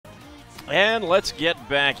And let's get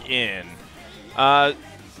back in.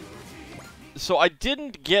 So I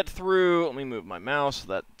didn't get through... Let me move my mouse so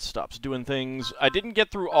that stops doing things. I didn't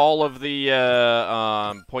get through all of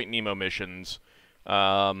the Point Nemo missions.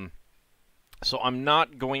 So I'm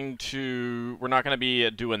not going to... We're not going to be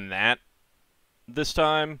doing that this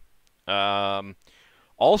time.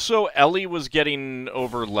 Also, Ellie was getting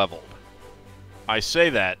over-leveled. I say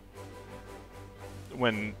that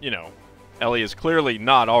when, you know, Ellie is clearly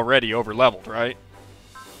not already over-leveled, right?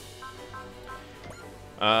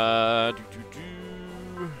 I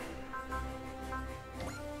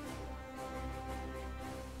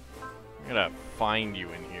gotta find you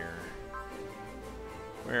in here.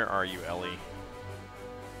 Where are you, Ellie?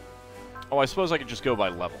 Oh, I suppose I could just go by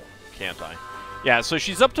level, can't I? Yeah, so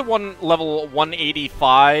she's up to level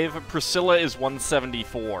 185. Priscilla is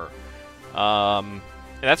 174.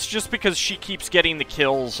 That's just because she keeps getting the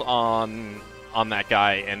kills on that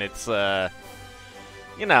guy, and it's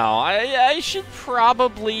you know, I should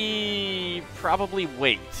probably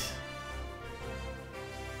wait.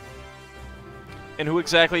 And who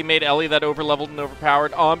exactly made Ellie that overleveled and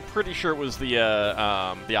overpowered? Oh, I'm pretty sure it was the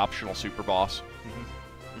optional super boss.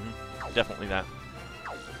 Definitely that.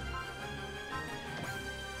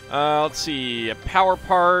 Let's see, power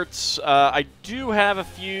parts. I do have a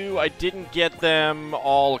few. I didn't get them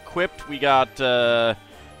all equipped. We got, so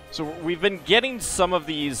we've been getting some of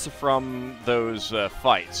these from those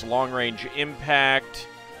fights. Long-range impact,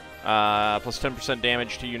 plus 10%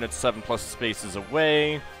 damage to units 7+ spaces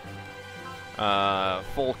away.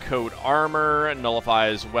 Full coat armor,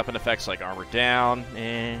 nullifies weapon effects like armor down.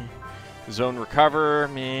 Zone recover,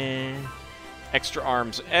 meh. Extra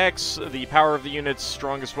arms X, the power of the unit's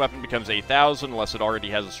strongest weapon becomes 8,000 unless it already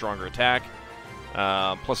has a stronger attack.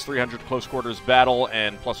 Plus 300 close quarters battle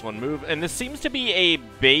and plus 1 move. And this seems to be a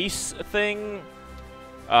base thing,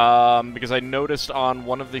 because I noticed on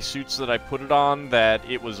one of the suits that I put it on that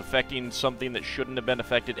it was affecting something that shouldn't have been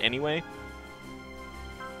affected anyway.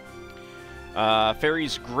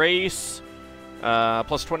 Fairy's Grace,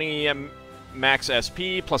 plus 20 max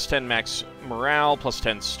SP, plus 10 max morale, plus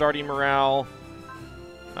 10 starting morale.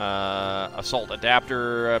 Assault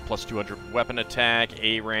Adapter, plus 200 weapon attack,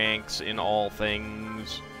 A ranks in all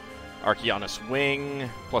things. Archaeonus Wing,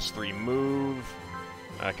 plus 3 move.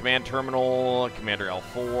 Command Terminal, Commander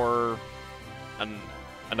L4.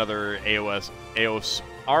 Another Eos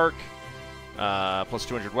Arc, plus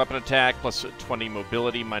 200 weapon attack, plus 20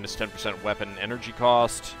 mobility, minus 10% weapon energy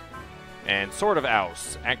cost. And Sword of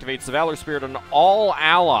Aus activates the Valor Spirit on all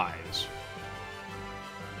allies,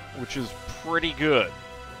 which is pretty good.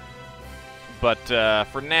 But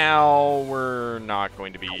for now, we're not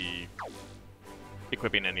going to be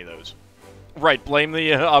equipping any of those. Right, blame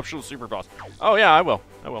the optional super boss. Oh yeah, I will.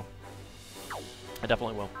 I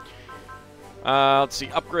definitely will. Let's see,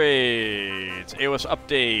 upgrades. AOS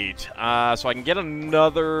update. So I can get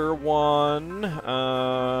another one.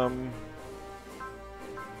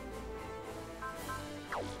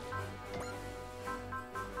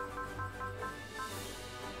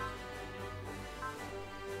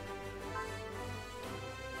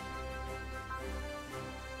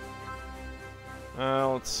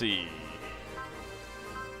 Let's see.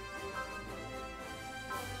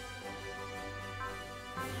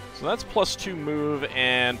 So that's plus 2 move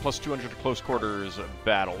and plus 200 close quarters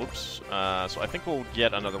battle. Oops. So I think we'll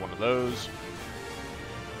get another one of those.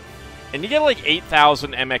 And you get like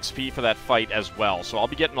 8,000 MXP for that fight as well, so I'll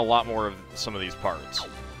be getting a lot more of some of these parts.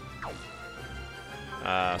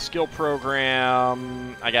 Skill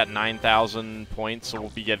program, I got 9,000 points, so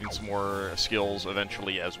we'll be getting some more skills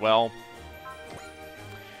eventually as well.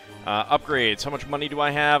 Upgrades. How much money do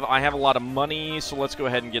I have? I have a lot of money, so let's go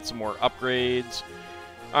ahead and get some more upgrades.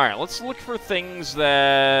 Alright, let's look for things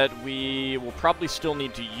that we will probably still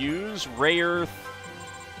need to use. Ray Earth.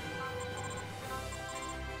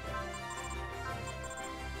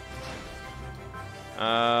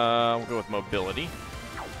 We'll go with mobility.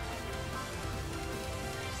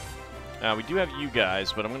 We do have you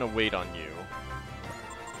guys, but I'm going to wait on you.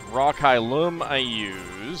 Rock Hylum I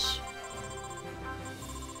use.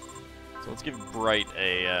 So let's give Bright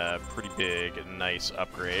a pretty big, nice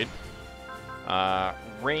upgrade.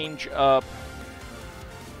 Range up.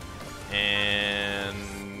 And...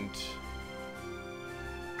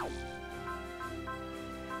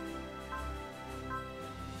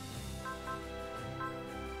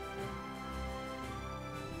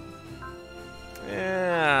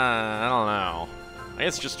 yeah, I don't know. I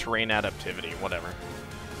guess just terrain adaptivity, whatever.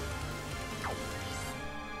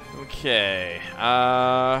 Okay,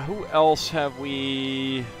 who else have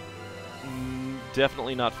we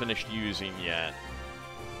definitely not finished using yet?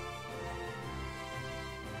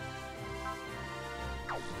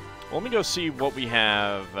 Well, let me go see what we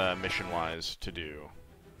have mission-wise to do.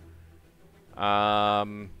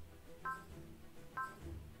 So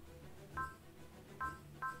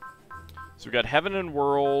we've got Heaven and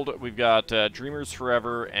World, we've got Dreamers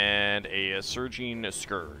Forever, and a Surging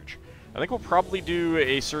Scourge. I think we'll probably do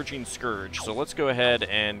a Surging Scourge, so let's go ahead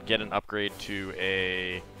and get an upgrade to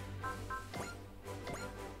a...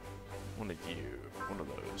 one of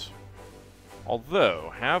those.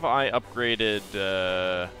 Although, have I upgraded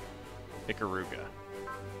Ikaruga?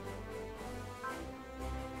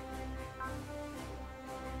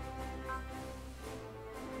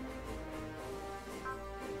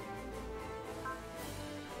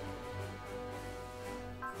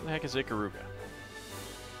 What the heck is Ikaruga?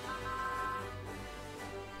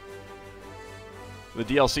 The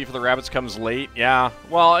DLC for the rabbits comes late? Yeah.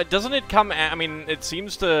 Well, doesn't it come... I mean, it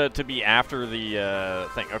seems to be after the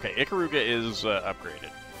thing. Okay, Ikaruga is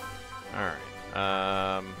upgraded. Alright.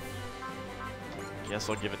 Guess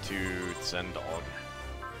I'll give it to Zendog.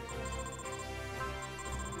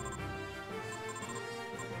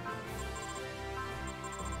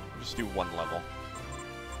 Just do one level.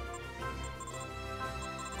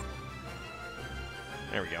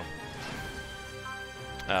 There we go.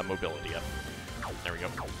 Mobility up. There we go.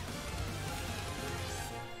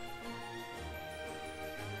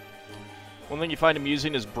 One thing you find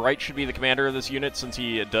amusing is Bright should be the commander of this unit since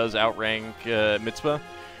he does outrank Mitzvah.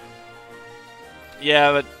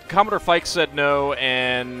 Yeah, but Commodore Fikes said no,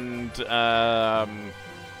 and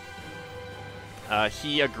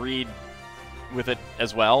he agreed with it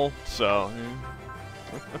as well, so...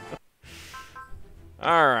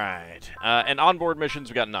 Alright, and onboard missions,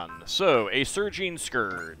 we got none. So, a Surging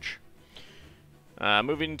Scourge.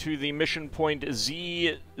 Moving to the mission point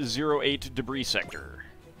Z08 Debris Sector.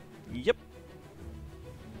 Yep.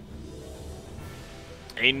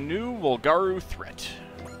 A new Wulgaru threat.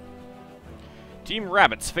 Team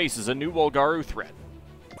Rabbits faces a new Wulgaru threat.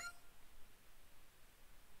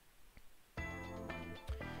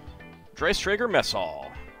 Dreistrager Mess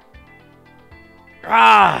Hall.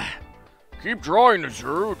 Ah! Keep drawing,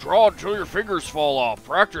 Zuru. Draw until your fingers fall off.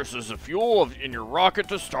 Practice is the fuel in your rocket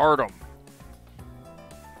to stardom.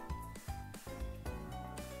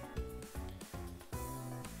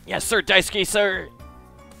 Yes, sir, Daisuke, sir.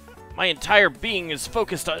 My entire being is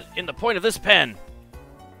focused in the point of this pen.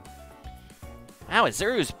 Wow,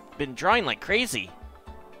 Azuru's been drawing like crazy.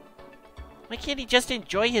 Why can't he just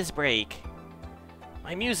enjoy his break?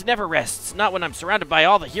 My muse never rests, not when I'm surrounded by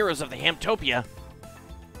all the heroes of the Hamtopia.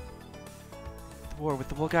 The war with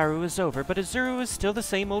the Wulgaru is over, but Azuru is still the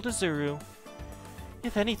same old Azuru.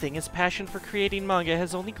 If anything, his passion for creating manga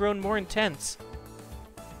has only grown more intense.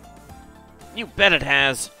 You bet it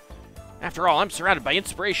has. After all, I'm surrounded by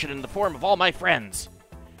inspiration in the form of all my friends.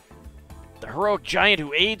 The heroic giant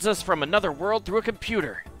who aids us from another world through a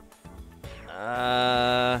computer.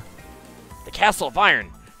 The Castle of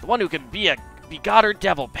Iron. The one who can be a begotter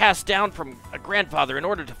devil passed down from a grandfather in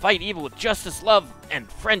order to fight evil with justice, love, and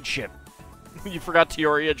friendship. You forgot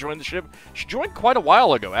Teoria joined the ship? She joined quite a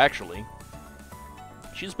while ago, actually.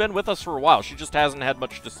 She's been with us for a while. She just hasn't had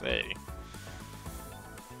much to say.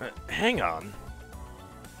 Hang on.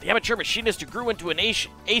 The amateur machinist who grew into an ace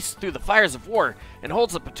through the fires of war and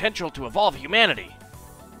holds the potential to evolve humanity.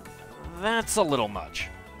 That's a little much.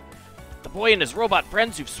 The boy and his robot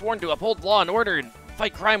friends who've sworn to uphold law and order and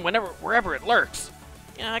fight crime wherever it lurks.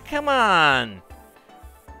 Come on.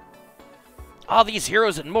 All these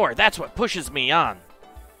heroes and more, that's what pushes me on.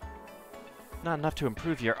 Not enough to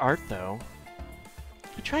improve your art, though.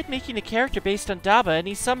 He tried making a character based on Daba, and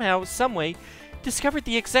he somehow, someway, discovered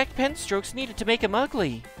the exact pen strokes needed to make him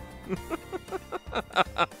ugly.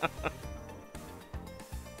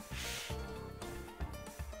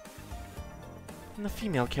 And the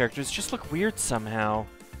female characters just look weird somehow.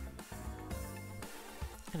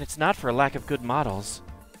 And it's not for a lack of good models.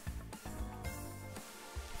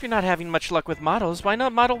 If you're not having much luck with models, why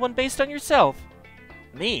not model one based on yourself?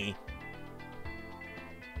 Me?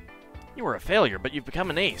 You were a failure, but you've become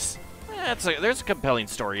an ace. There's a compelling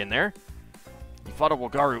story in there. You fought a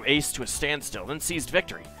Wulgaru ace to a standstill, then seized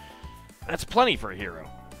victory. That's plenty for a hero.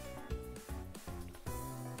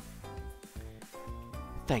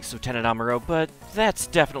 Thanks, Lieutenant Amuro, but that's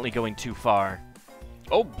definitely going too far.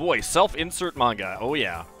 Oh boy, self-insert manga. Oh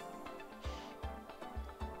yeah.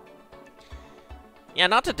 Yeah,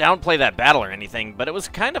 not to downplay that battle or anything, but it was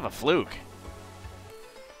kind of a fluke.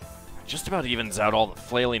 Just about evens out all the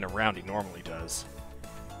flailing around he normally does.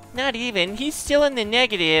 Not even. He's still in the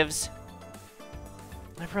negatives.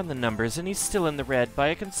 I've run the numbers, and he's still in the red by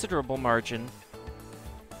a considerable margin.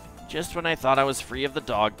 Just when I thought I was free of the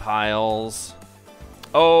dog piles.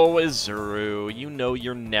 Oh, Izuru, you know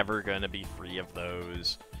you're never gonna be free of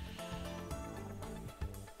those.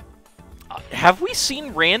 Have we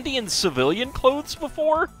seen Randy in civilian clothes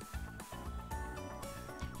before?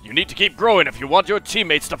 You need to keep growing if you want your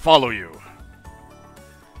teammates to follow you.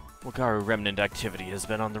 Wulgaru remnant activity has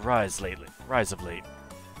been on the rise of late.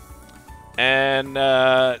 And,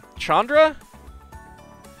 Chandra?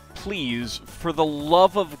 Please, for the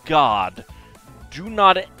love of God, do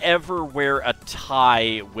not ever wear a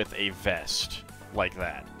tie with a vest like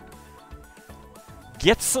that.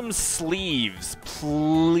 Get some sleeves,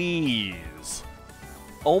 please.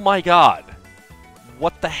 Oh my God.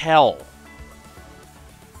 What the hell?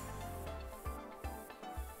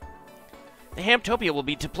 The Hamtopia will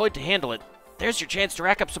be deployed to handle it. There's your chance to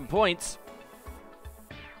rack up some points.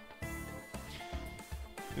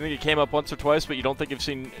 You think it came up once or twice, but you don't think you've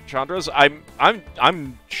seen Chandra's?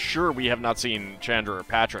 I'm sure we have not seen Chandra or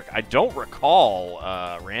Patrick. I don't recall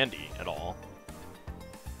Randy at all.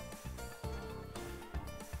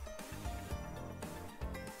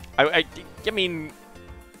 I mean,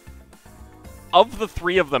 of the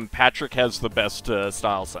three of them, Patrick has the best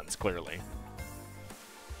style sense, clearly.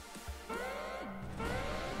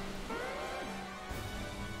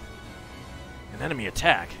 An enemy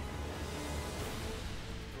attack.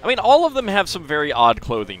 I mean, all of them have some very odd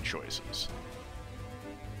clothing choices.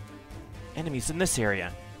 Enemies in this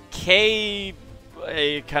area. K,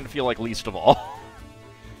 I kind of feel like least of all.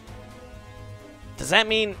 Does that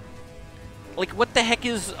mean... Like, what the heck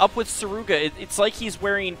is up with Saruga? It's like he's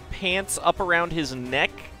wearing pants up around his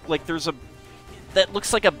neck. Like, there's a... That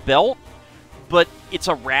looks like a belt, but it's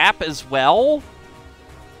a wrap as well?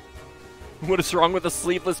 What is wrong with a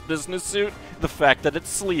sleeveless business suit? The fact that it's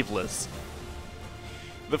sleeveless.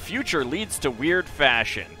 The future leads to weird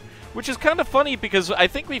fashion. Which is kind of funny because I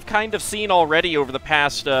think we've kind of seen already over the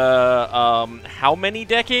past, how many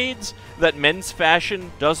decades that men's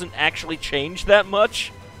fashion doesn't actually change that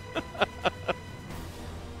much?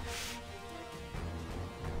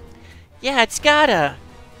 Yeah, it's gotta.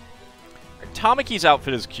 Tamaki's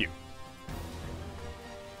outfit is cute.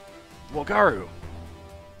 Wulgaru.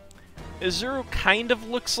 Izuru kind of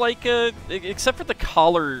looks like a... Except for the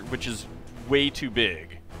collar, which is way too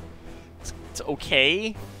big. It's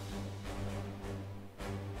okay.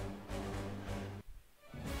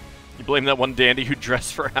 You blame that one dandy who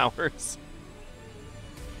dressed for hours.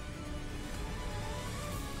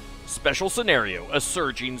 Special scenario, a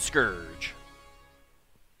surging scourge.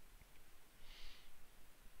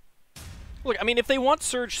 Look, I mean, if they want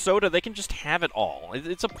Surge Soda, they can just have it all.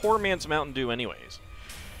 It's a poor man's Mountain Dew anyways.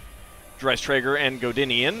 Dreistrager and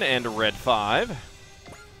Godinian and a Red 5.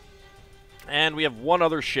 And we have one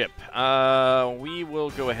other ship. We will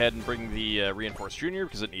go ahead and bring the Reinforced Junior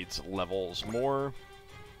because it needs levels more.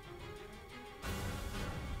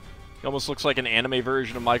 It almost looks like an anime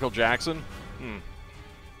version of Michael Jackson.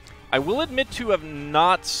 I will admit to have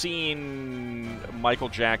not seen Michael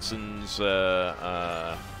Jackson's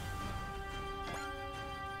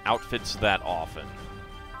outfits that often.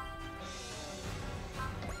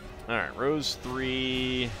 Alright, Rose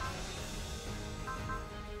 3,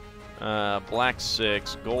 Black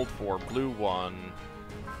 6, Gold 4, Blue 1,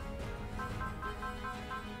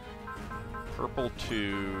 Purple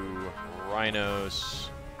 2, Rhinos,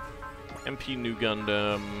 MP New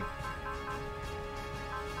Gundam,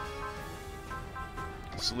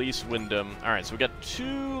 Celeste Wyndham. Alright, so we got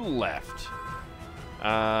 2 left.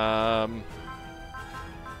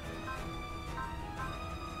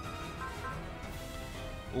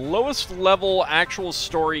 Lowest level actual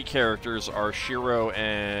story characters are Shiro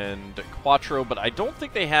and Quattro, but I don't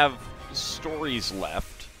think they have stories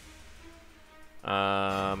left.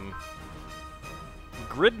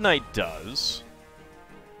 Grid Knight does.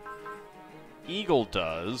 Eagle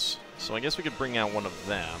does. So I guess we could bring out one of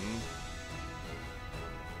them.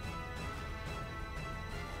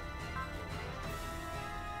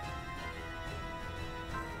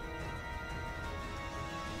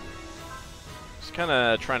 Kind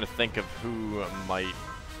of trying to think of who might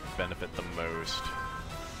benefit the most.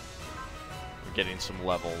 Getting some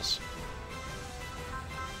levels.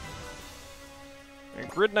 And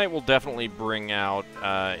Grid Knight will definitely bring out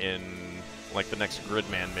in like the next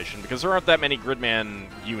Gridman mission because there aren't that many Gridman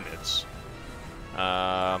units.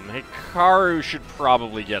 Hikaru should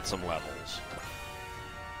probably get some levels.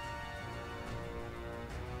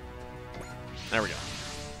 There we go.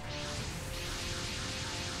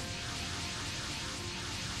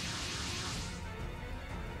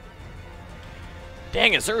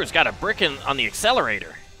 Dang, Azuru's got a brick on the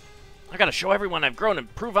accelerator. I gotta show everyone I've grown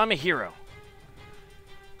and prove I'm a hero.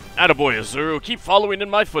 Attaboy, Azuru. Keep following in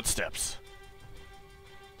my footsteps.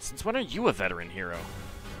 Since when are you a veteran hero?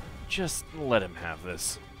 Just let him have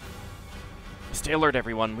this. Stay alert,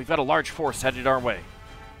 everyone. We've got a large force headed our way.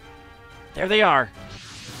 There they are.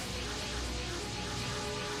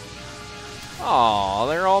 Aw,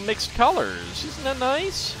 they're all mixed colors. Isn't that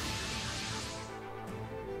nice?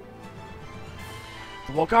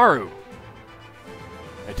 The Wulgaru.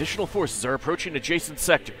 Additional forces are approaching adjacent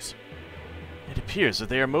sectors. It appears that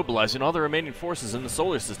they are mobilizing all the remaining forces in the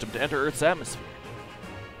solar system to enter Earth's atmosphere.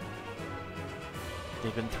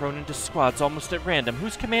 They've been thrown into squads almost at random.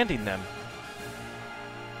 Who's commanding them?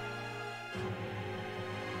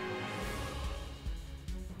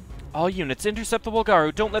 All units, intercept the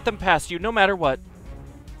Wulgaru. Don't let them pass you, no matter what.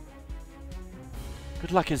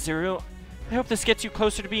 Good luck, Azuriel. I hope this gets you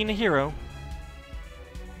closer to being a hero.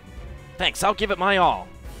 Thanks, I'll give it my all.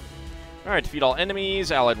 Alright, defeat all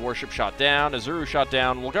enemies. Allied warship shot down. Azuru shot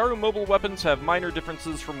down. Wulgaru mobile weapons have minor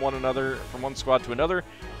differences from one squad to another.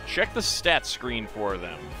 Check the stats screen for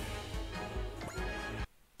them.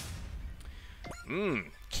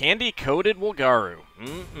 Candy-coated Wulgaru.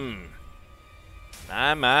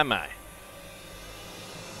 My.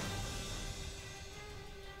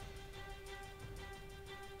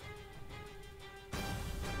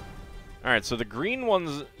 Alright, so the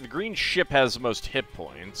green ship has the most hit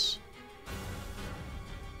points.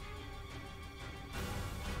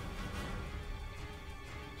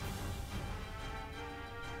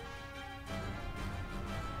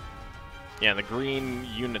 Yeah, the green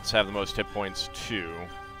units have the most hit points too,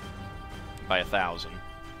 by 1,000.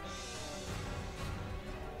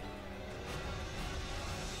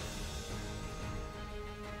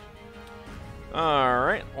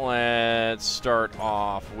 Alright, let's start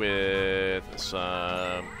off with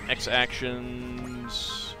some X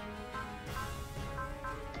actions.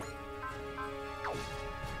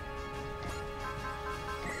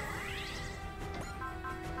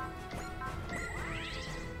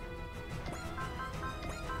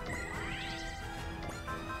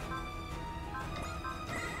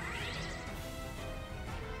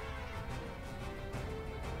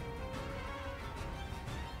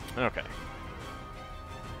 Okay.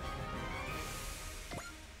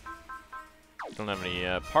 Don't have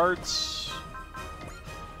any parts.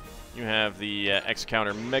 You have the X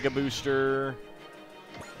counter mega booster.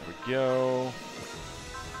 There we go.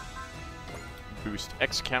 Boost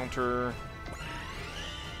X counter.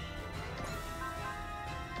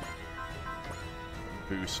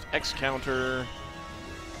 Boost X counter.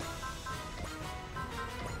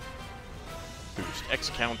 Boost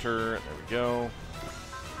X counter. There we go.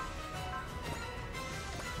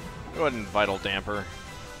 Go ahead and Vital Damper.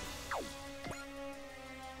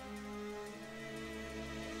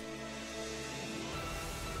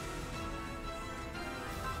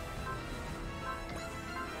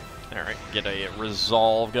 Alright, get a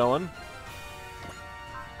Resolve going.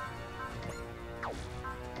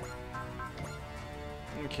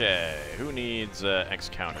 Okay, who needs X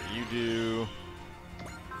counter? You do.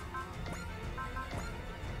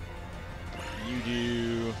 You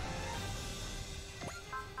do.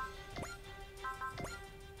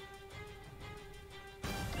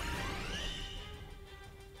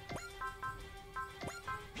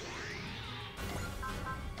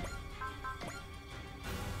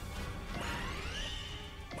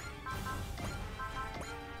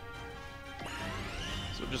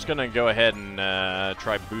 Just gonna go ahead and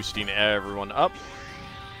try boosting everyone up.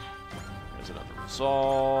 There's another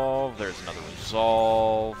Resolve. There's another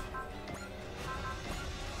Resolve.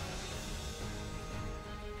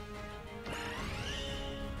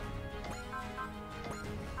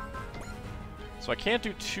 So I can't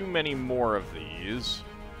do too many more of these.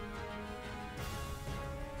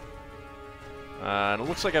 And it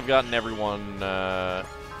looks like I've gotten everyone up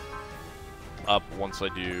once I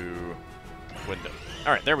do window.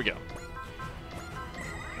 Alright, there we go.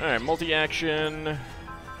 Alright, multi-action.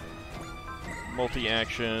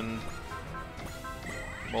 Multi-action.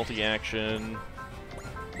 Multi-action.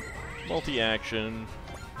 Multi-action.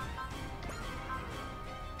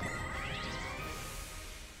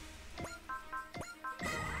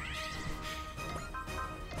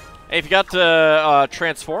 Hey, if you got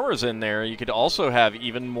Transformers in there, you could also have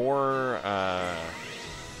even more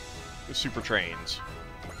Super Trains.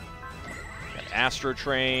 Astro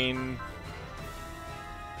Train.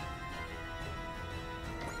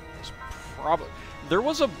 There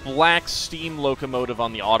was a black steam locomotive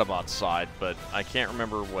on the Autobot side, but I can't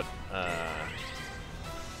remember what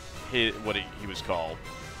he was called.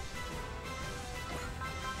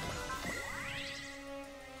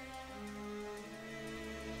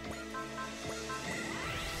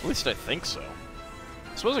 At least I think so.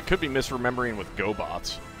 I suppose it could be misremembering with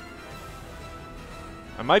GoBots.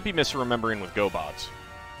 I might be misremembering with GoBots.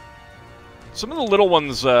 Some of the little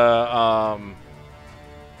ones, can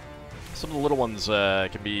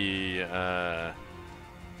be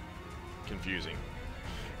confusing.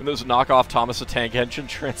 And those knockoff Thomas the Tank Engine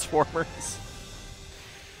Transformers.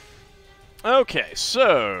 Okay,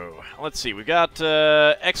 so let's see. We've got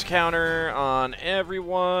X counter on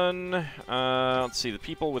everyone. Let's see the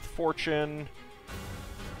people with fortune.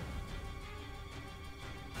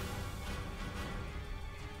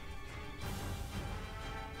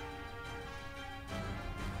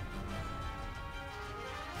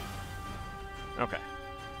 Okay.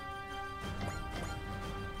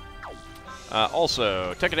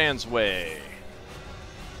 Also, Tekkadan's Way.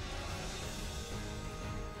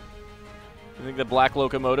 I think the Black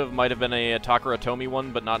Locomotive might have been a Takara Tomy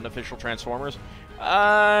one, but not an official Transformers.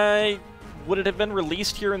 Would it have been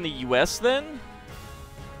released here in the US then?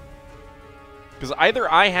 Because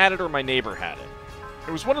either I had it or my neighbor had it.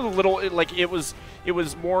 It was one of the little, it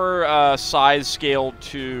was more size scaled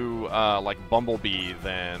to like Bumblebee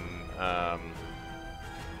than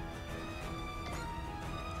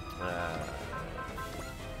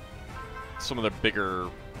some of the bigger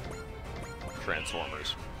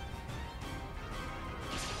Transformers.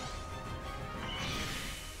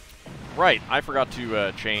 Right, I forgot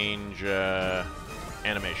to change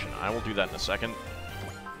animation. I will do that in a second.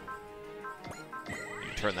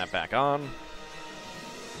 Turn that back on.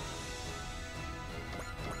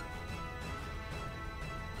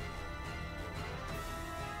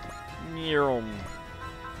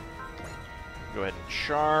 Go ahead and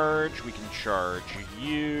charge. We can charge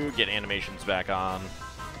you, get animations back on,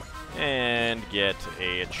 and get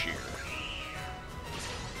a cheer.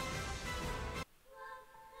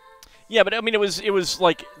 Yeah, but I mean, it was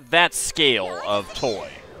like that scale of toy,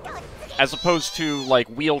 as opposed to like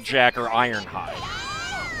Wheeljack or Ironhide.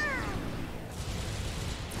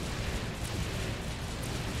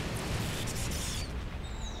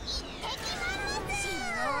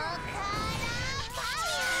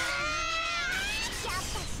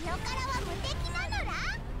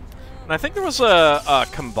 And I think there was a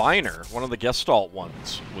combiner. One of the Gestalt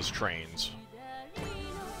ones was trains.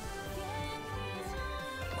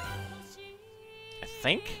 I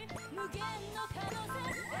think?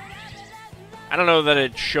 I don't know that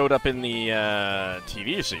it showed up in the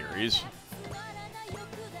TV series.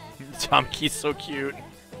 Tamki's so cute.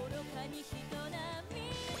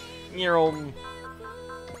 Nyerl.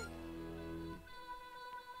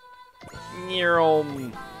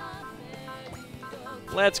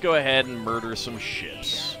 Let's go ahead and murder some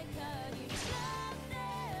ships.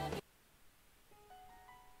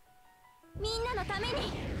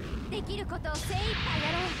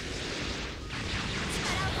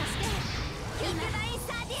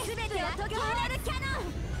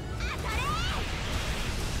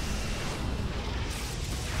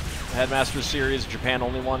 Headmaster series, Japan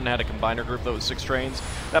only one, had a combiner group that was 6 trains.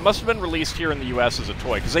 That must have been released here in the US as a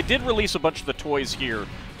toy, because they did release a bunch of the toys here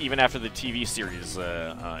even after the TV series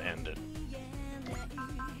ended.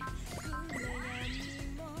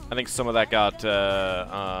 I think some of that got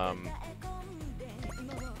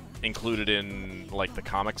included in like the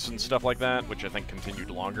comics and stuff like that, which I think continued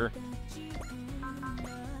longer.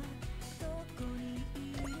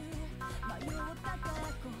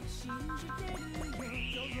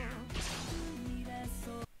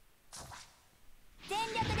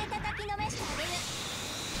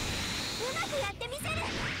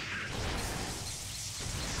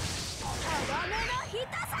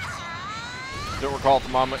 Don't recall if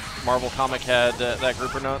the Marvel comic had that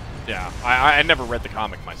group or not. Yeah, I never read the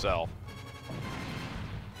comic myself.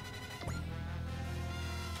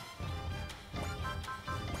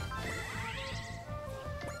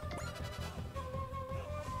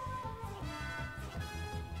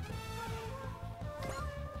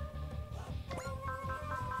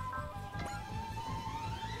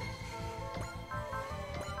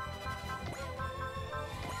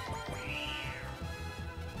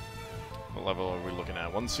 What level are we looking at?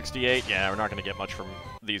 168? Yeah, we're not going to get much from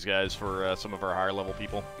these guys for some of our higher level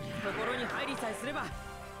people.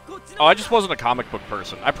 Oh, I just wasn't a comic book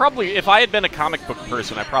person. I probably, if I had been a comic book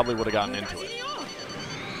person, I probably would have gotten into it.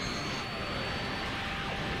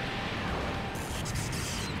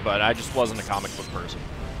 But I just wasn't a comic book person.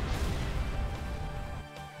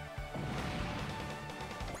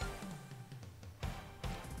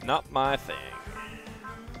 Not my thing.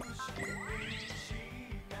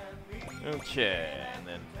 Okay, and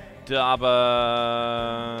then Daba,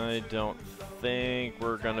 I don't think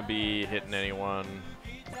we're going to be hitting anyone.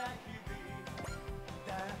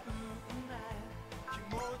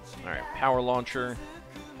 Alright, power launcher.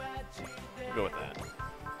 We'll go with that.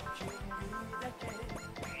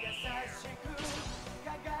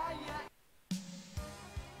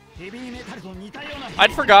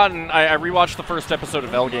 I'd forgotten, I rewatched the first episode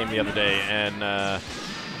of L Game the other day, and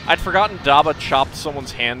I'd forgotten Daba chopped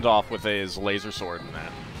someone's hand off with his laser sword in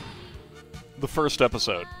that. The first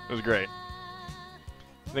episode. It was great.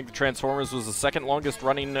 I think the Transformers was the second longest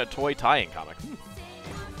running toy tie-in comic.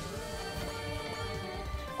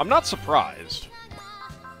 I'm not surprised.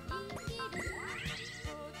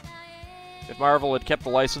 If Marvel had kept the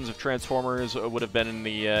license of Transformers, it would have been in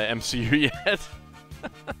the MCU yet.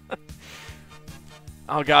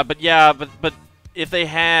 Oh god, but yeah, but if they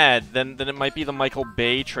had, then it might be the Michael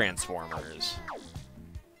Bay Transformers.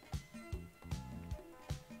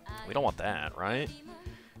 We don't want that, right?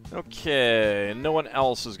 Okay, no one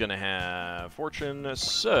else is gonna have Fortune,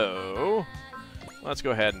 so let's go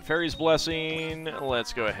ahead and Fairy's Blessing.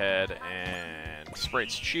 Let's go ahead and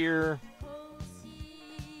Sprite's Cheer.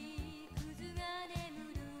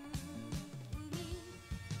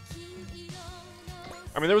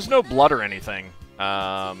 I mean, there was no blood or anything.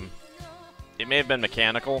 It may have been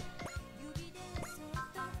mechanical.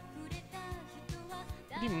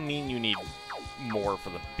 What do you mean you need more for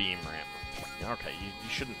the beam ramp? Okay, you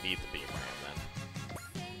shouldn't need the beam ramp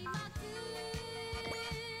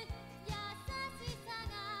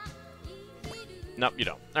then. Nope, you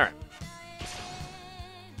don't. Alright.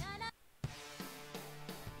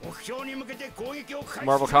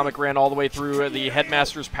 Marvel comic ran all the way through the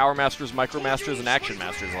Headmasters, Power Masters, Micromasters, and Action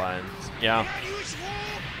Masters lines. Yeah.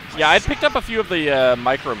 Yeah, I'd picked up a few of the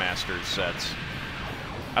Micromasters sets.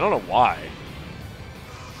 I don't know why.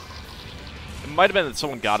 It might have been that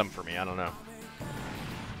someone got them for me, I don't know.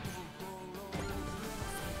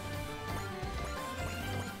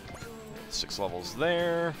 Six levels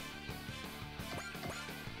there.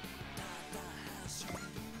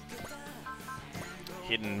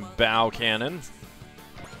 Hidden bow cannon.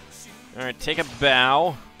 Alright, take a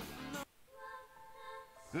bow.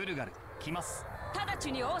 Wulgaru, 来ます。直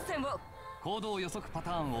ちに応戦を。行動予測パ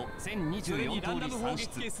ターンを1024通り算出。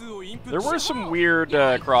 There were some weird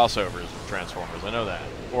crossovers with Transformers, I know that.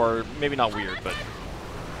 Or maybe not weird, but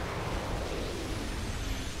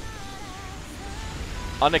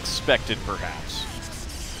unexpected, perhaps.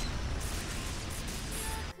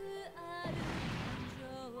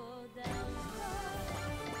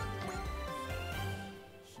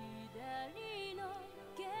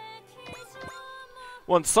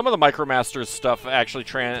 Well, some of the Micromasters stuff actually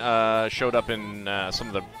showed up in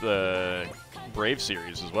some of the Brave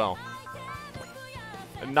series as well.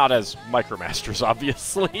 Not as Micromasters,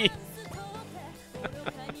 obviously.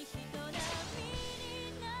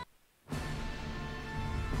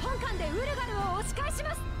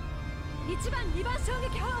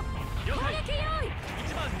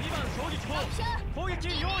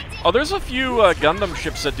 Oh, there's a few Gundam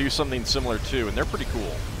ships that do something similar too, and they're pretty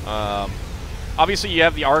cool. Obviously, you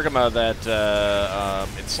have the Argama that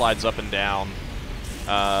it slides up and down,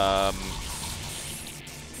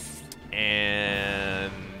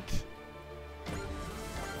 and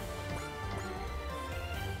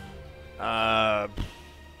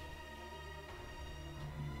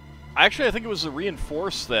actually, I think it was the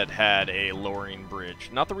Reinforce that had a lowering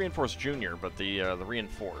bridge, not the Reinforce Junior, but the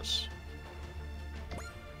Reinforce.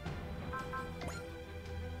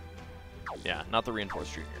 Yeah, not the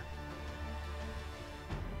Reinforce Junior.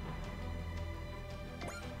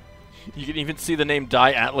 You can even see the name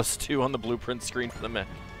Die Atlas 2 on the blueprint screen for the mech.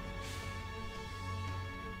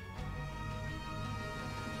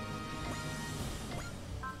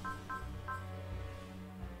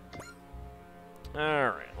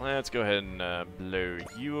 Alright, let's go ahead and blow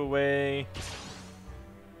you away.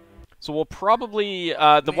 So we'll probably,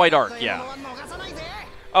 the White Arc, yeah.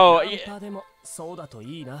 Oh, yeah,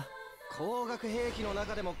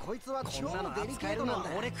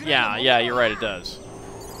 you're right, it does.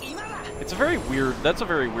 It's a very weird, that's a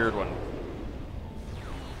very weird one.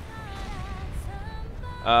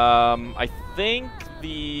 I think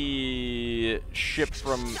the ship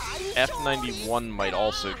from F91 might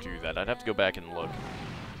also do that. I'd have to go back and look.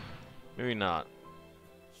 Maybe not.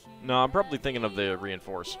 No, I'm probably thinking of the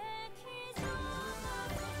Reinforce.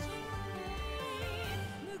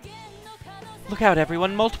 Look out,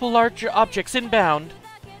 everyone. Multiple large objects inbound.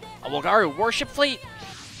 A Wulgaru warship fleet.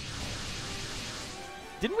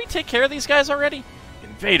 Didn't we take care of these guys already?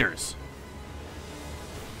 Invaders.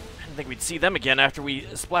 I didn't think we'd see them again after we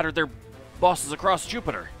splattered their bosses across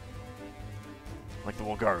Jupiter. Like the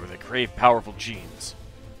Wulgaru, they crave powerful genes.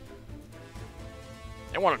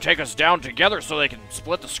 They want to take us down together so they can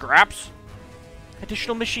split the scraps?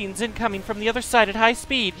 Additional machines incoming from the other side at high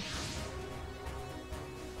speed.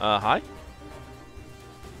 Hi?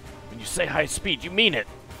 When you say high speed, you mean it.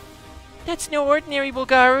 That's no ordinary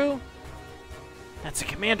Wulgaru. That's a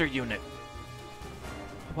commander unit.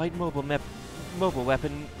 A white mobile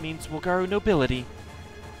weapon means Wulgaru nobility.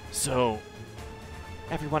 So,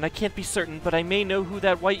 everyone, I can't be certain, but I may know who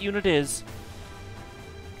that white unit is.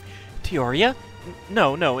 Teoria?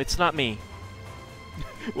 No, it's not me.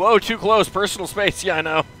 Whoa, too close. Personal space. Yeah, I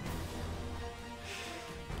know.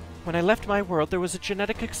 When I left my world, there was a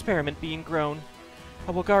genetic experiment being grown.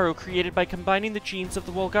 A Wulgaru created by combining the genes of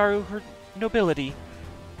the Wulgaru her nobility.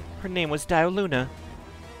 Her name was Dialuna.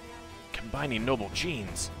 Combining noble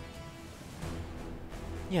genes?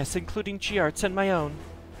 Yes, including Giart's and my own.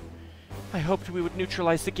 I hoped we would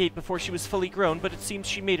neutralize the gate before she was fully grown, but it seems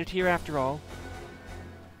she made it here after all.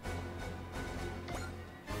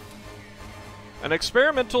 An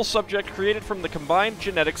experimental subject created from the combined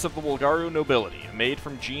genetics of the Wulgaru nobility, made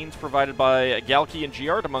from genes provided by Galki and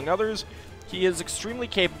Giart, among others. He is extremely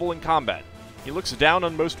capable in combat. He looks down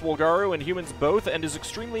on most Wulgaru and humans both, and is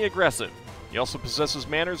extremely aggressive. He also possesses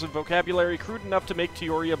manners and vocabulary crude enough to make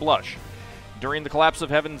Teoria blush. During the collapse of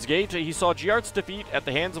Heaven's Gate, he saw Giart's defeat at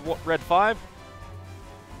the hands of Red 5,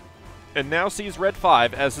 and now sees Red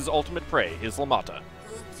 5 as his ultimate prey, his Lamata.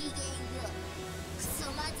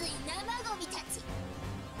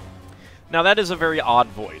 Now that is a very odd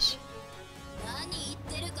voice.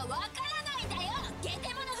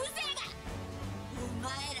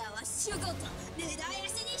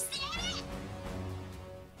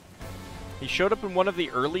 He showed up in one of the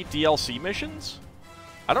early DLC missions?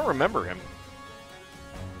 I don't remember him.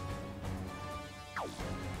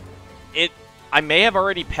 I may have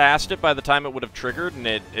already passed it by the time it would have triggered and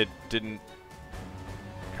it didn't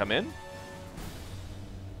come in.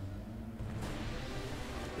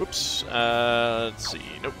 Oops. Let's see.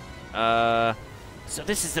 Nope. So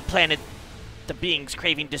this is the planet the beings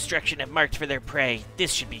craving destruction have marked for their prey.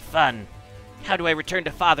 This should be fun. How do I return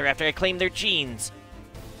to Father after I claim their genes?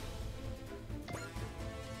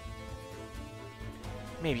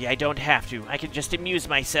 Maybe I don't have to. I can just amuse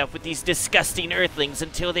myself with these disgusting Earthlings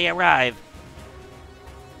until they arrive.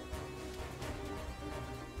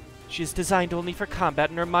 She is designed only for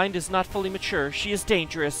combat, and her mind is not fully mature. She is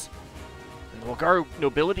dangerous. And the Wulgaru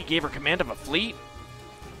nobility gave her command of a fleet?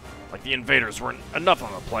 Like the invaders weren't enough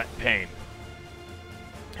of a pain.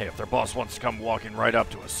 Hey, if their boss wants to come walking right up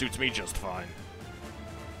to us, suits me just fine.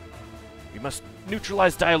 We must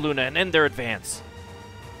neutralize Dialuna and end their advance.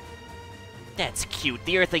 That's cute.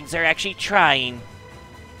 The Earthlings are actually trying.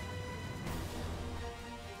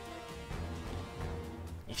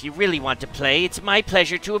 If you really want to play, it's my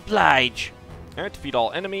pleasure to oblige. Alright, defeat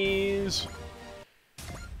all enemies.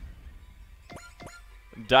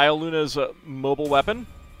 Dialuna's mobile weapon.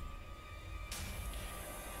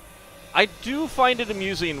 I do find it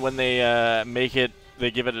amusing when they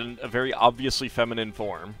they give it a very obviously feminine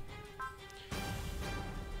form.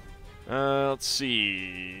 Let's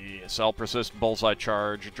see. Cell Persist, Bullseye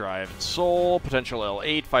Charge, Drive, and Soul. Potential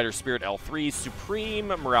L8, Fighter Spirit L3, Supreme,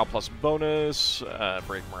 Morale Plus Bonus,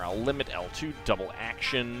 Break Morale Limit L2, Double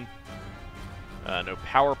Action. No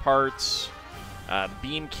Power Parts.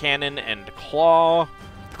 Beam Cannon and Claw.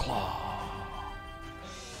 Claw.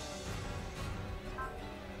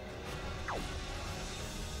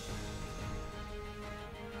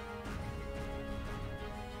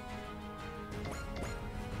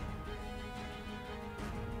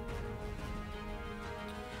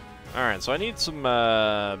 Alright, so I need some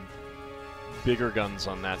bigger guns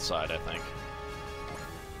on that side, I think.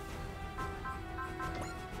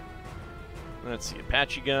 Let's see,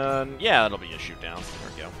 Apache gun. Yeah, that'll be a shoot down. There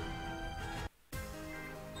we go.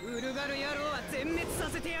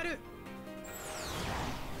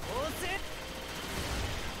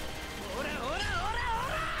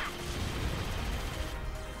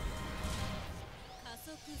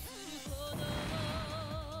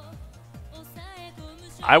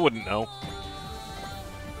 I wouldn't know.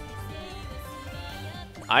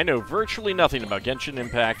 I know virtually nothing about Genshin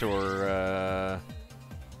Impact or,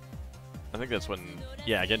 I think that's when...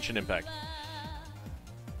 Yeah, Genshin Impact.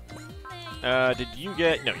 Did you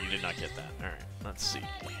get... No, you did not get that. Alright, let's see.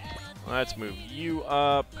 Let's move you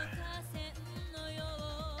up.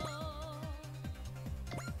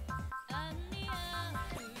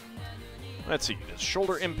 Let's see, does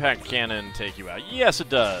Shoulder Impact Cannon take you out? Yes, it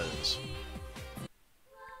does.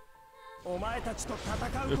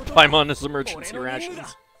 Paimon is emergency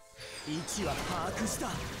rations.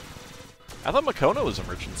 I thought Makono was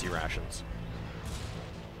emergency rations.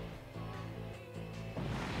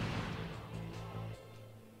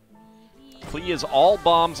 Klee is all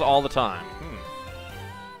bombs all the time.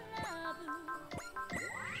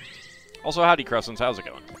 Also, howdy, Crescents. How's it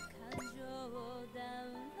going?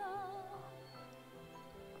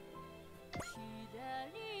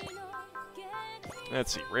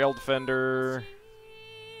 Let's see, Rail Defender.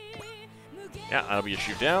 Yeah, that'll be a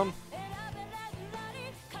shoot down.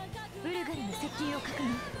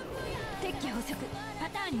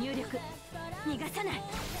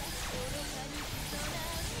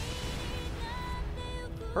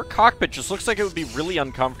 Her cockpit just looks like it would be really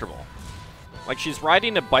uncomfortable. Like she's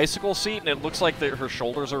riding a bicycle seat and it looks like her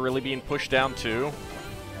shoulders are really being pushed down too.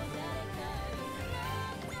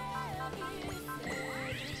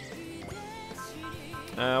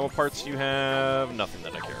 What parts do you have? Nothing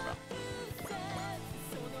that I care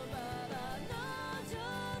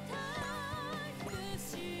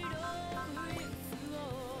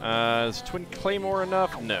about. Is Twin Claymore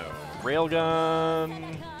enough? No.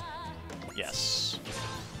 Railgun? Yes.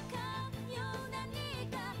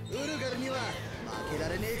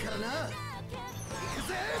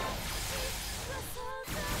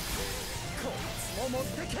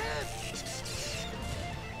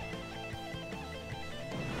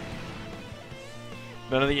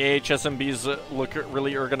 None of the AHSMBs look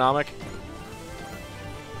really ergonomic.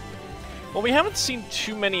 Well, we haven't seen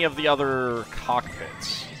too many of the other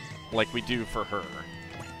cockpits like we do for her.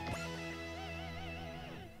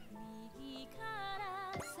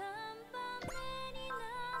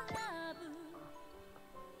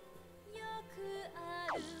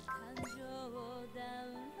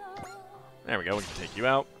 There we go, we can take you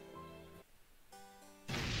out.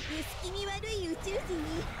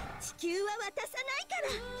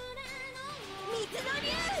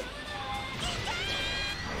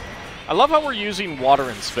 I love how we're using water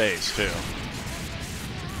in space, too.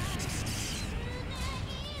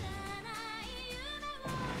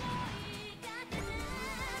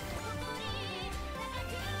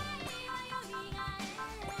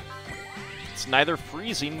 It's neither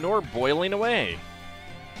freezing nor boiling away.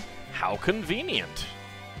 How convenient.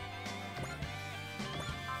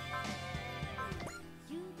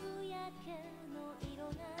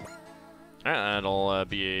 That'll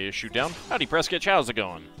be a shoot down. Howdy, Prescott. How's it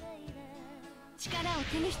going?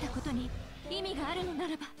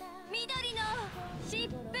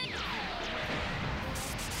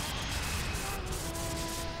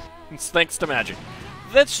 It's thanks to magic.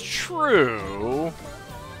 That's true.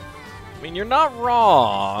 I mean, you're not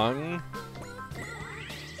wrong.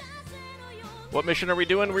 What mission are we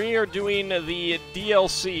doing? We are doing the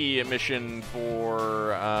DLC mission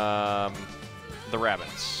for the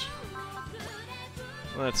rabbits.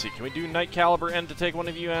 Let's see, can we do Night Caliber End to take one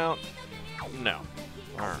of you out? No.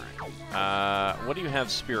 Alright. What do you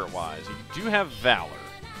have spirit-wise? You do have Valor.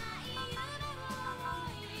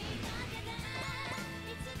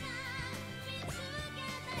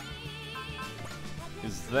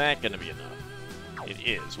 Is that going to be enough? It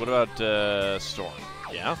is. What about Storm?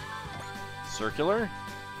 Yeah? Circular?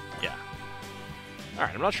 Yeah.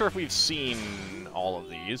 Alright, I'm not sure if we've seen all of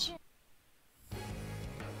these.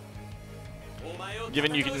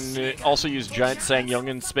 Given you can also use Giant Sangyong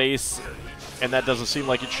in space, and that doesn't seem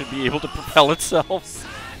like it should be able to propel itself.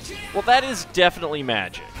 Well, that is definitely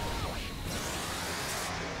magic.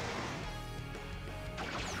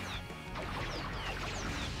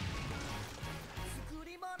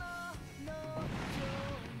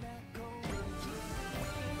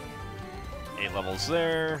 Eight levels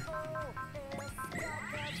there.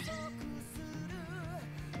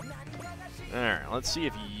 Alright, let's see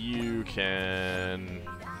if you can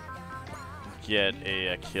get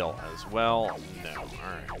a kill as well. No.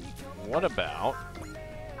 Alright. What about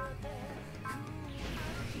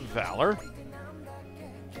Valor?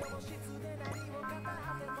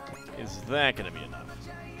 Is that going to be enough?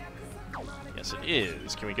 Yes, it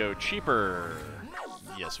is. Can we go cheaper?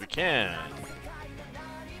 Yes, we can.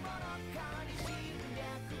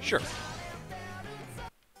 Sure.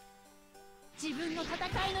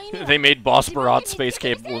 They made Boss Barat space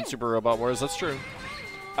capable in Super Robot Wars. That's true.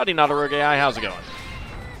 Howdy, not a rogue AI. How's it going?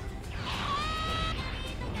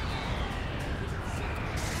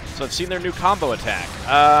 So I've seen their new combo attack.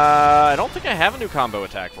 I don't think I have a new combo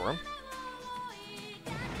attack for him.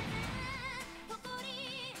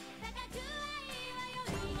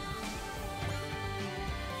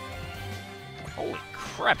 Holy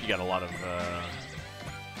crap, you got a lot of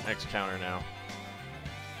X counter now.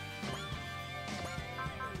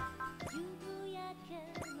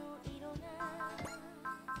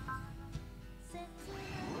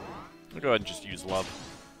 I'll go ahead and just use love.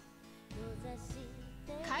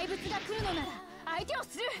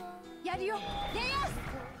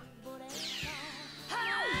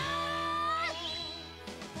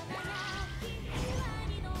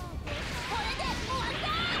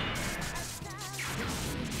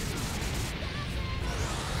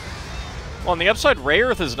 Well, on the upside,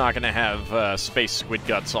 Rayearth is not going to have space squid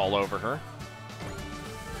guts all over her.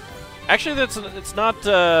 Actually, it's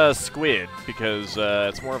not squid, because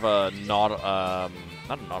it's more of a not a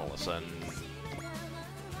nautilus. I'm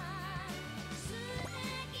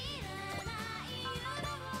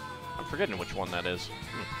forgetting which one that is.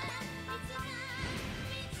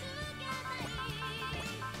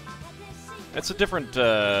 It's a different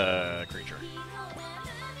creature.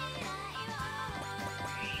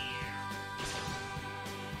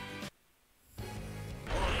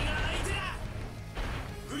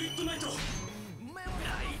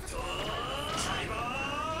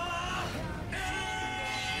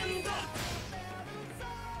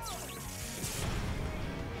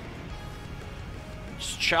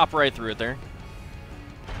 Just chop right through it there.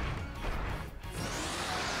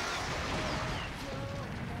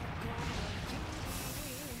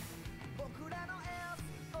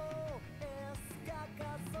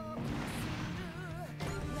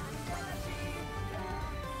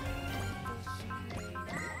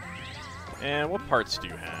 And what parts do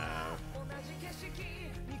you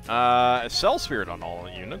have? Cell Spirit on all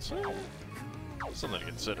units. Something to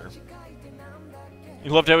consider. You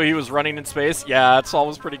loved how he was running in space? Yeah, it's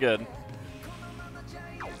always pretty good.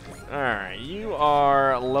 Alright, you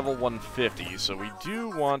are level 150, so we do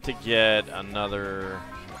want to get another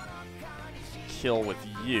kill with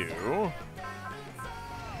you.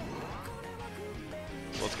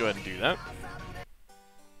 So let's go ahead and do that.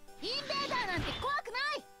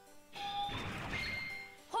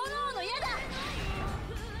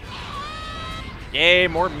 Yay,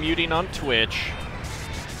 more muting on Twitch.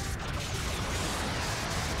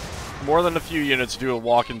 More than a few units do a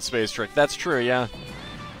walk-in space trick. That's true, yeah.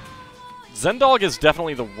 Zendog is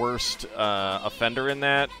definitely the worst offender in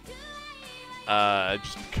that.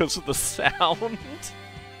 Just because of the sound.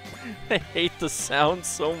 I hate the sound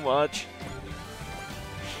so much.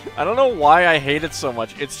 I don't know why I hate it so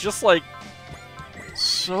much. It's just like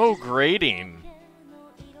so grating.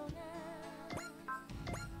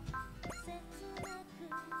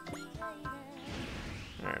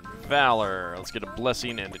 Alright, Valor. Let's get a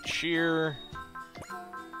Blessing and a Cheer.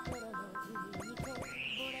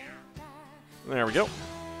 There we go.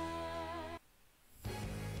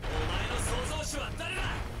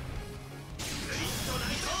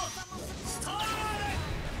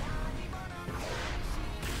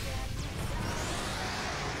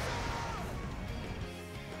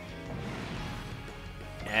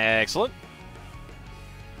 Excellent.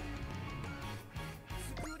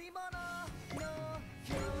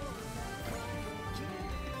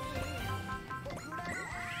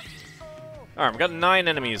 Alright, we've got 9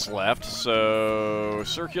 enemies left, so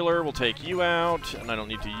Circular will take you out, and I don't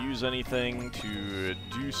need to use anything to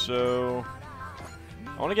do so.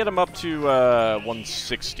 I want to get him up to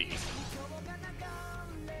 160.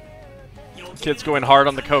 Kid's going hard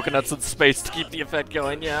on the coconuts in space to keep the effect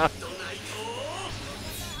going, yeah.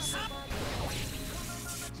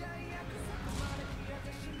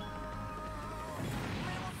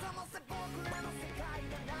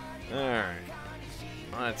 Alright.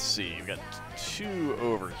 Let's see, we've got 2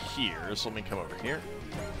 over here, so let me come over here.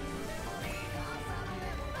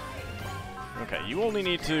 Okay, you only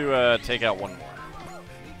need to take out 1 more.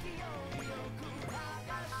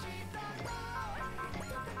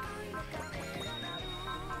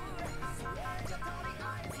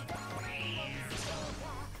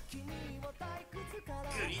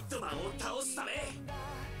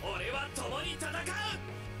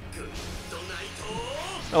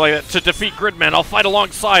 I like that. To defeat Gridman, I'll fight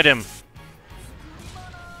alongside him.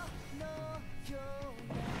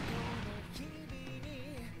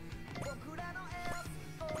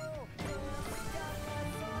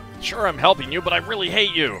 Sure, I'm helping you, but I really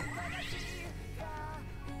hate you.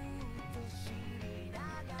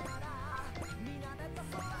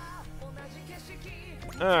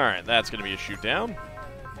 Alright, that's going to be a shoot down.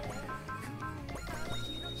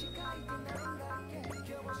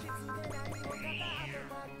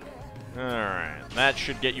 Alright, that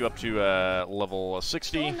should get you up to level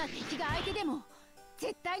 60. You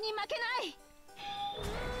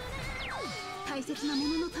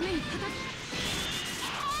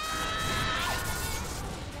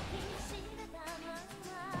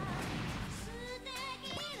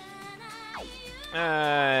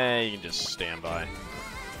can just stand by.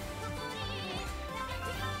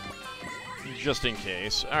 Just in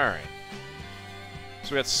case. Alright.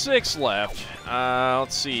 So we got 6 left.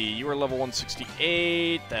 Let's see. You were level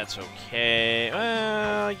 168. That's okay.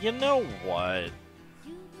 You know what?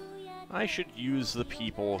 I should use the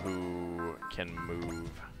people who can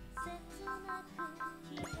move.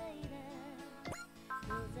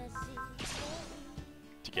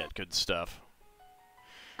 to get good stuff.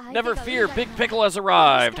 Never fear, Big Pickle has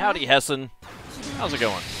arrived. Howdy, Hessen. How's it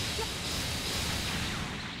going?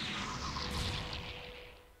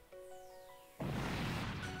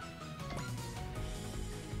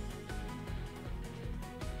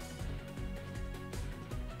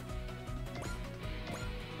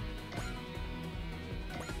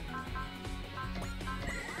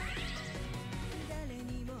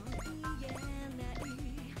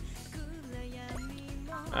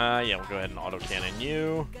 Yeah, we'll go ahead and auto-cannon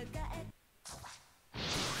you.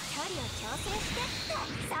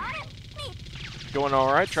 Going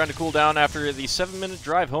alright, trying to cool down after the 7-minute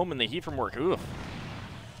drive home in the heat from work. Ooh.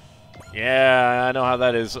 Yeah, I know how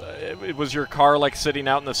that is. Was your car, like, sitting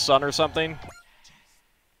out in the sun or something?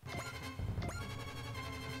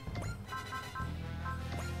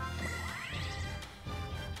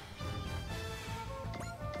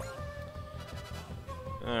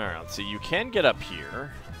 Alright, let's see. You can get up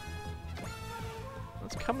here.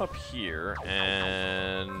 Let's come up here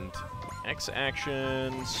and X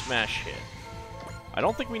action, smash hit. I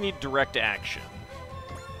don't think we need direct action.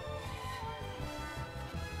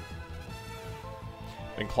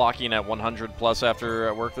 Been clocking at 100 plus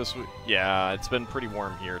after work this week. Yeah, it's been pretty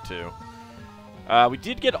warm here too. We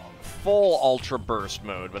did get full ultra burst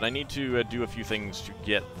mode, but I need to do a few things to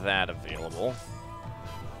get that available.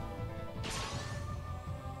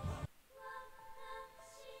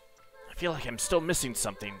 I feel like I'm still missing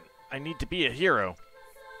something. I need to be a hero.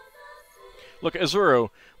 Look,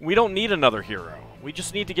 Azuru, we don't need another hero. We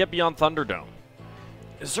just need to get beyond Thunderdome.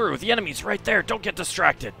 Azuru, the enemy's right there. Don't get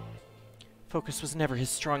distracted. Focus was never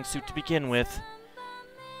his strong suit to begin with.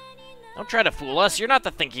 Don't try to fool us. You're not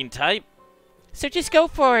the thinking type. So just go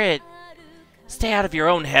for it. Stay out of your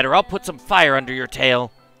own head or I'll put some fire under your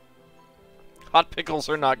tail. Hot pickles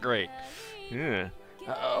are not great. Yeah.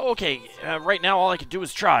 Okay, right now all I can do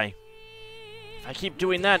is try. If I keep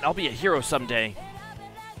doing that, I'll be a hero someday.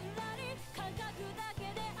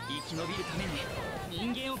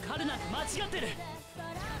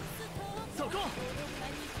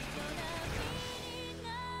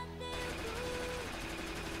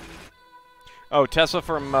 Oh, Tessa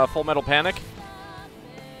from Full Metal Panic?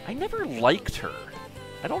 I never liked her.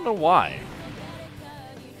 I don't know why.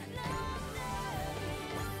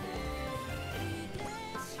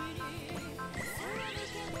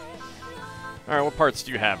 Alright, what parts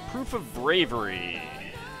do you have? Proof of Bravery.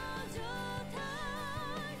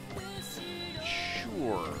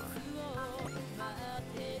 Sure.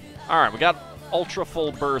 Alright, we got Ultra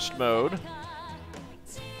Full Burst mode.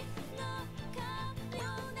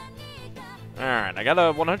 Alright, I got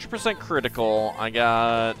a 100% critical. I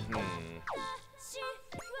got...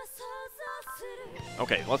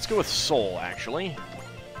 Okay, let's go with Soul, actually.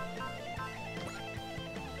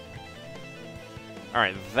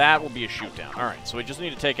 Alright, that will be a shoot-down. Alright, so we just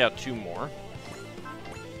need to take out 2 more.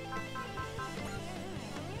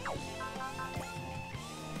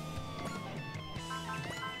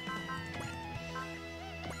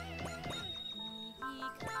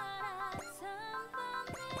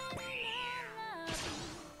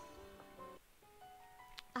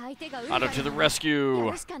 Auto to the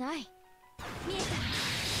rescue!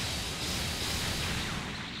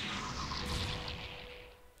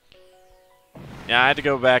 Yeah, I had to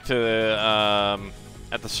go back to,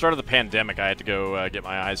 at the start of the pandemic, I had to go get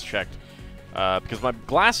my eyes checked, because my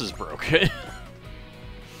glasses broke.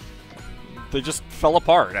 They just fell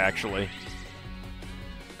apart, actually.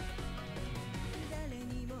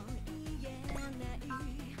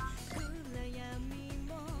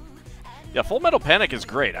 Yeah, Full Metal Panic is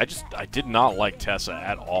great. I did not like Tessa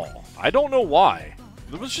at all. I don't know why.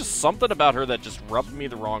 There was just something about her that just rubbed me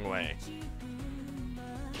the wrong way.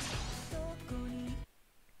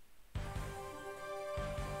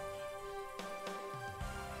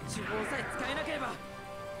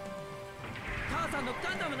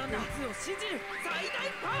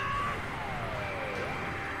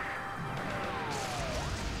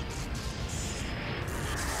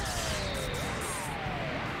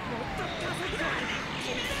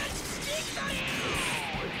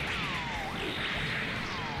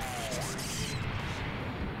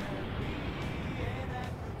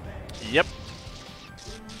 Yep.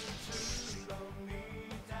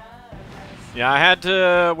 Yeah, I had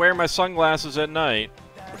to wear my sunglasses at night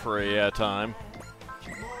for a time.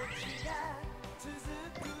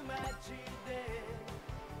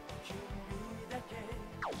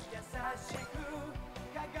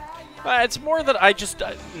 It's more that I just,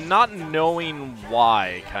 not knowing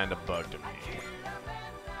why kind of bugged me.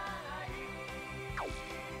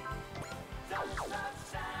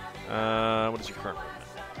 What is your current movement?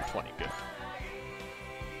 20, good.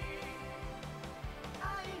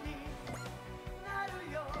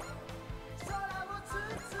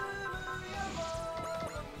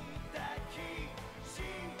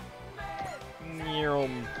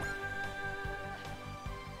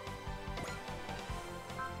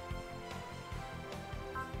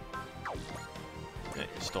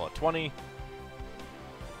 Still at 20.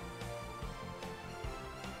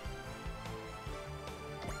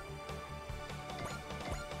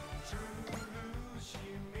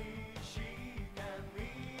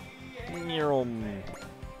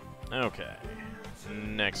 Okay.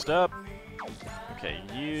 Next up. Okay,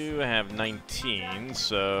 you have 19,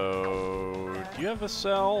 so... Do you have a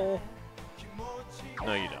cell?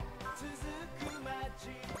 No, you don't.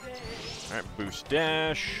 Alright, boost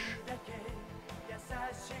dash.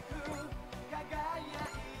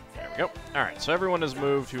 There we go. Alright, so everyone has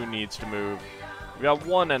moved who needs to move. We got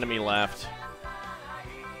one enemy left.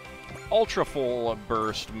 Ultra full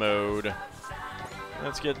burst mode.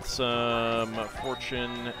 Let's get some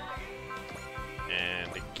fortune and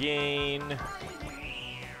a gain.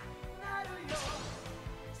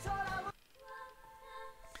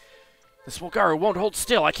 This Wulgaru won't hold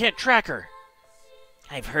still. I can't track her.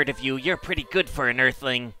 I've heard of you. You're pretty good for an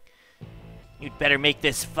Earthling. You'd better make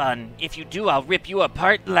this fun. If you do, I'll rip you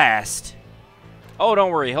apart last. Oh,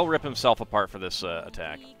 don't worry. He'll rip himself apart for this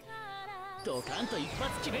attack.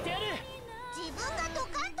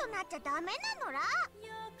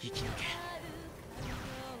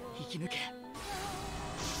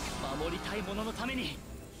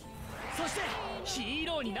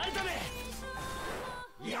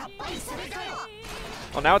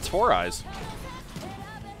 Oh, now it's Four Eyes.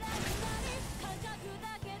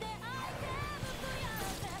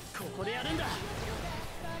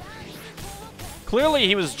 Clearly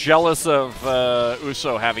he was jealous of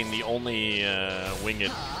Uso having the only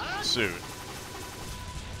winged suit.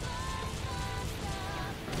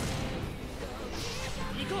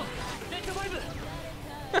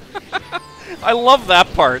 I love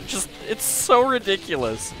that part. Just, it's so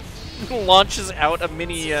ridiculous. Launches out a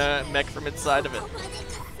mini mech from inside of it.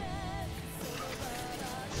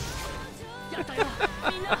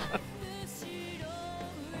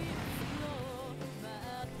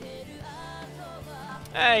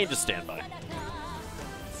 Hey, just stand by.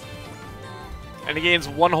 And he gains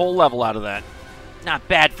one whole level out of that. Not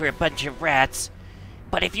bad for a bunch of rats.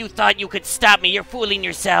 But if you thought you could stop me, you're fooling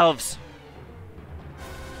yourselves.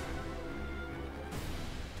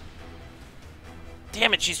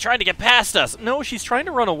 Damn it, she's trying to get past us. No, she's trying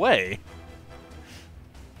to run away.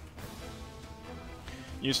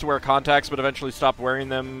 Used to wear contacts, but eventually stopped wearing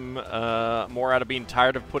them more out of being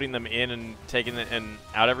tired of putting them in and taking them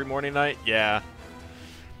out every morning and night. Yeah.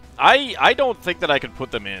 I don't think that I could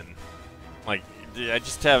put them in. Like, I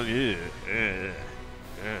just have...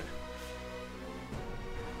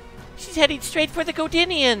 She's heading straight for the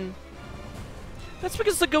Godinian. That's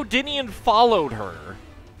because the Godinian followed her.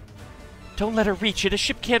 Don't let her reach it. A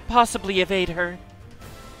ship can't possibly evade her.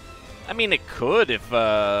 I mean, it could if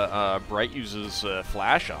Bright uses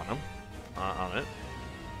flash on him. On it.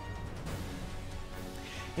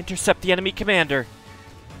 Intercept the enemy commander.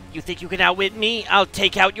 You think you can outwit me? I'll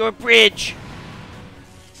take out your bridge.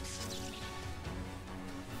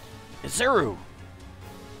 Izuru!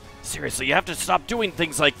 Seriously, you have to stop doing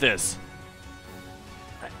things like this.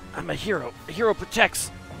 I'm a hero. A hero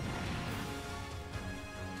protects.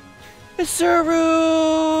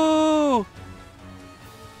 Izuru!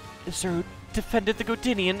 Izuru defended the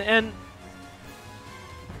Godinian and...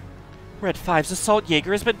 Red 5's assault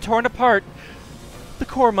Jaeger has been torn apart. The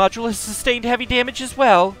core module has sustained heavy damage as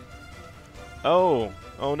well. Oh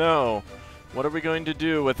no. What are we going to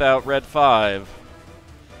do without Red 5?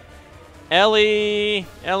 Ellie,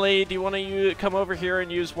 do you want to come over here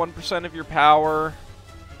and use 1% of your power?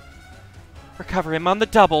 Recover him on the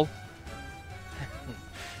double.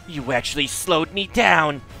 You actually slowed me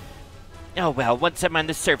down. Oh well, once I'm on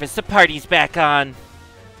the surface, the party's back on.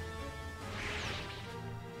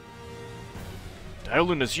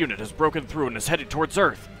 Dialuna's unit has broken through and is headed towards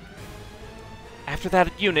Earth. After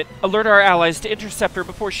that unit, alert our allies to intercept her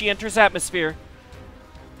before she enters atmosphere.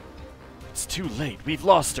 It's too late. We've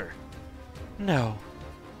lost her. No.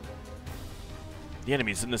 The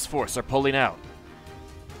enemies in this force are pulling out.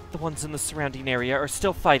 The ones in the surrounding area are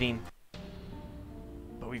still fighting.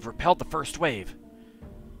 But we've repelled the first wave.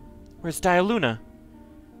 Where's Dialuna?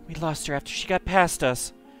 We lost her after she got past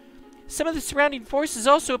us. Some of the surrounding forces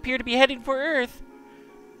also appear to be heading for Earth.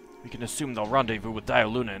 We can assume they'll rendezvous with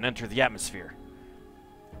Dialuna and enter the atmosphere.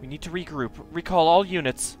 We need to regroup. Recall all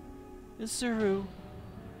units. Izuru.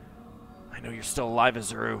 I know you're still alive,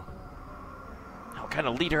 Izuru. What kind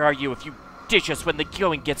of leader are you if you ditch us when the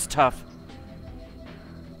going gets tough?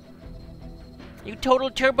 You total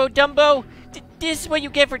turbo Dumbo! This is what you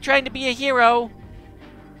get for trying to be a hero!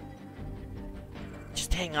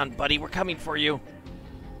 Just hang on, buddy. We're coming for you.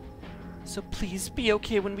 So please be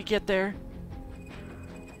okay when we get there.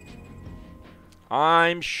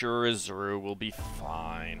 I'm sure Azuru will be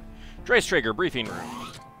fine. Drace Traeger, briefing room.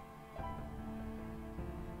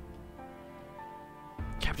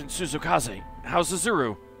 Captain Suzukaze, how's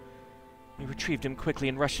Azuru? We retrieved him quickly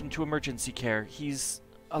and rushed him to emergency care. He's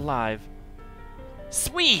alive.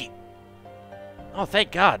 Sweet! Oh,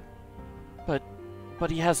 thank God. But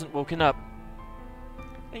he hasn't woken up.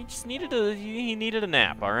 He just needed a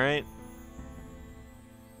nap, all right?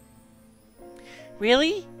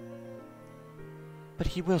 Really? But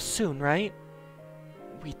he will soon, right?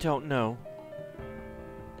 We don't know.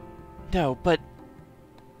 No, but...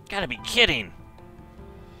 Gotta be kidding.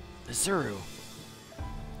 Azuru.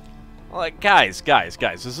 Like, guys,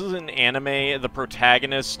 this is an anime. The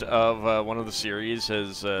protagonist of one of the series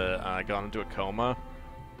has gone into a coma.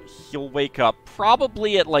 He'll wake up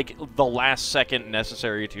probably at, like, the last second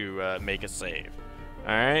necessary to make a save.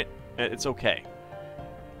 Alright? It's okay.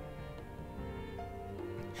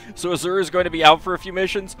 So Azur is going to be out for a few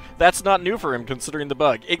missions? That's not new for him, considering the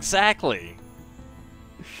bug. Exactly!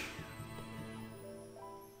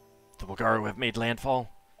 The Wulgaru have made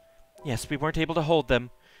landfall? Yes, we weren't able to hold them.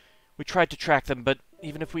 We tried to track them, but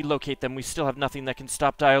even if we locate them, we still have nothing that can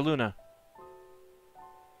stop Dialuna.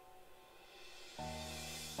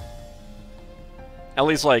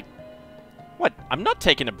 Ellie's like, what? I'm not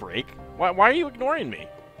taking a break. Why are you ignoring me?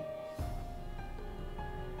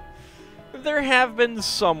 There have been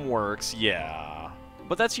some works, yeah.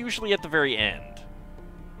 But that's usually at the very end.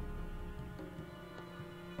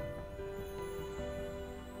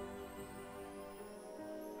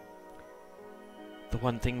 The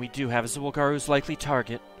one thing we do have is the Wulgaru's likely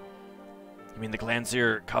target. You mean the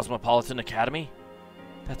Glanzir Cosmopolitan Academy?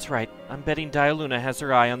 That's right. I'm betting Dialuna has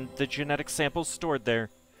her eye on the genetic samples stored there.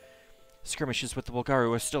 Skirmishes with the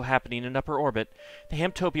Wulgaru are still happening in upper orbit. The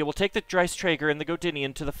Hamtopia will take the Drace Traeger and the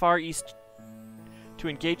Godinian to the far east to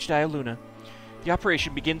engage Dialuna. The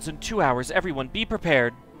operation begins in 2 hours. Everyone, be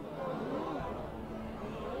prepared.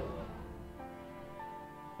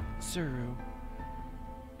 Zuru.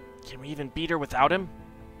 Can we even beat her without him?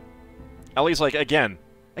 Ellie's like, again.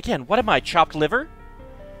 Again, what am I, chopped liver?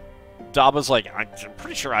 Daba's like, I'm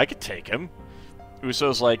pretty sure I could take him.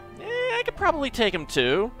 Uso's like, I could probably take him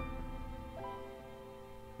too.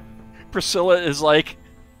 Priscilla is like,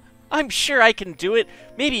 I'm sure I can do it,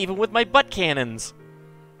 maybe even with my butt cannons.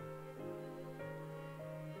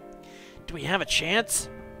 Do we have a chance?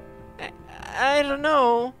 I don't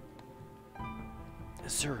know.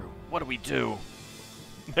 Zuru, what do we do?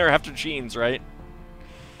 They're after Jeans, right?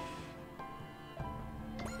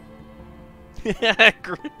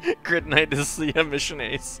 Grid Knight is the mission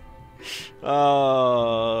ace.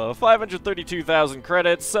 532,000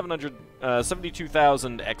 credits,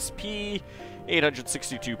 72,000 XP,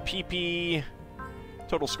 862 PP,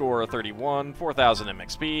 total score of 31, 4,000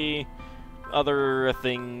 MXP, other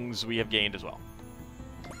things we have gained as well.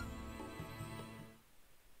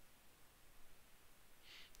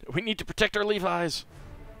 We need to protect our Levi's.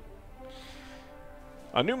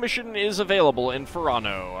 A new mission is available in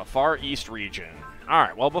Furano, a Far East region.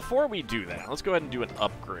 Alright, well, before we do that, let's go ahead and do an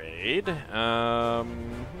upgrade.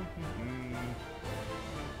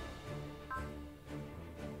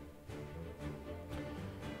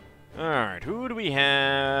 Alright, who do we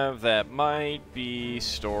have that might be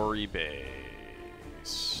story-based?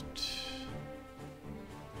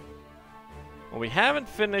 Well, we haven't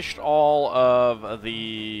finished all of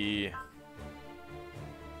the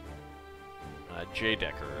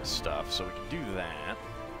J-Decker stuff, so we can do that.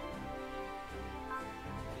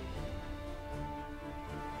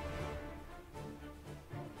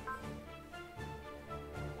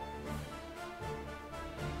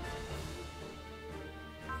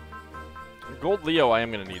 Gold Leo I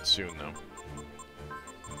am going to need soon, though.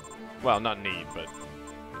 Well, not need, but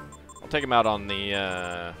I'll take him out on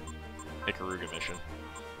the Ikaruga mission.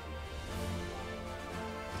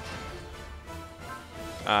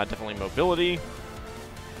 Definitely mobility.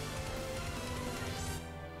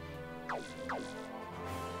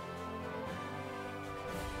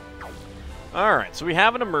 Alright, so we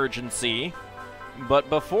have an emergency. But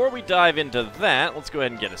before we dive into that, let's go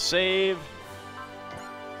ahead and get a save.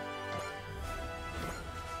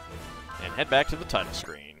 And head back to the title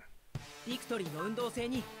screen. ビクトリーの運動性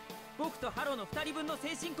に僕とハローの2人分の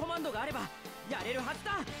精神コマンドがあればやれるはず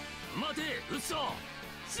だ。待て、嘘。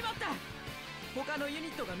しまった。他のユニ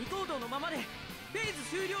ットが未行動のままでフェーズ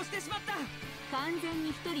終了してしまった。完全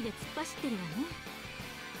に一人で突っ走ってるわね。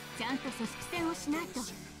ちゃんと組織戦をしないと。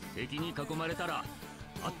敵に囲まれたら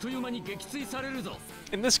あっという間に撃墜されるぞ。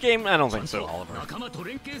 In this game, I don't think so, Oliver. 仲間と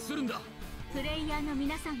連携するんだ。プレイヤーの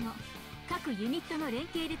皆さんも各ユニットの連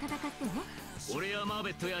携で戦ってね。俺やマー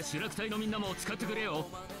ベットや主力隊のみんなも使ってくれよ。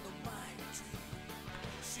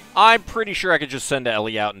 I'm pretty sure I could just send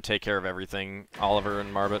Ellie out and take care of everything, Oliver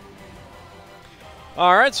and Marbet.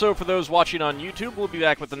 Alright, so for those watching on YouTube, we'll be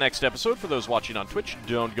back with the next episode. For those watching on Twitch,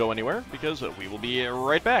 don't go anywhere, because we will be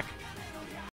right back.